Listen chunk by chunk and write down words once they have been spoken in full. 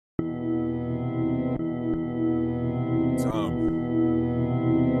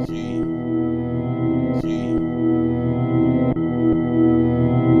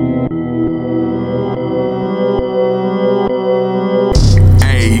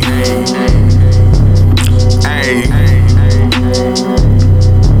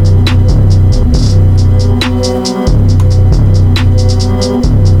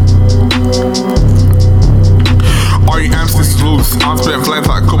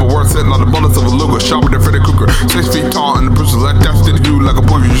couple words sitting on the bullets of a Luger, sharper than Freddy Krueger. 6 feet tall and the bruises like that stick to you like a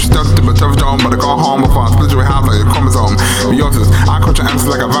booger. You stuffed to my tough dome, but I go home before I split your house like a chromosome. Meiosis, I control answers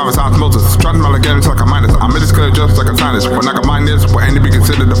like a virus, osmosis. Try to smell again like a minus. I'm in this good just like a sinus. When I can mind this, what any be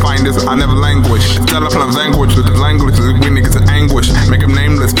considered to find this, I never languish. Stand up on language with the language, we niggas in anguish. Make them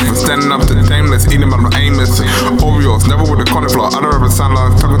nameless, for standing up to the tameless, eating them aimless. Oreos, never with the cauliflower. I don't ever sound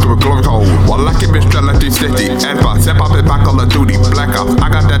like talking to a glory hole. While I keep it straight like these 50. Advice, step up it back on the duty. Black ops, I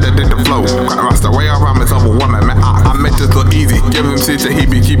got that addictive flow. Crack rasta, way I rhyme is overwhelming, man. I make this look easy. Give him seats that he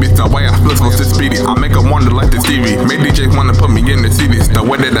be keeping. The way I split for this speedy. I make him wonder like this TV. Make DJs wanna put me in the CDs. The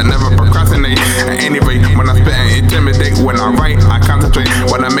way that I never procrastinate. At any rate, when I spit and intimidate. When I write, I concentrate.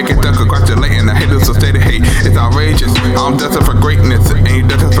 When I make it done, congratulating. The haters will stay to hate. It's outrageous. I'm destined for greatness. And you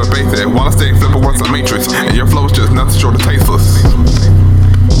destined for basic. While I stay flipping once a matrix. And your flow's just nothing short of tasteless.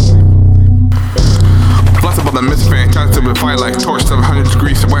 Flexible than misfit, tries to be fight like torch, 700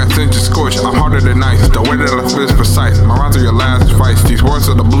 degrees, where it's just scorched. I'm harder than ice, the way that I spit is precise. My rhymes are your last advice. These words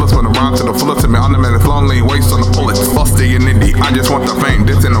are the bullets when the rhymes to the fullest. And my automatic lonely waste on the bullets. Busty and indie, I just want the fame.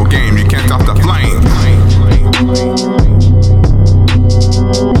 This ain't no game, you can't stop the flame.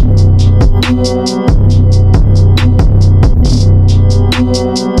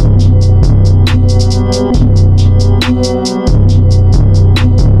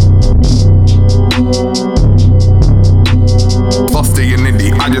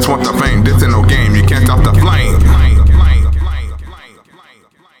 I just want the fame, this ain't no game, you can't stop the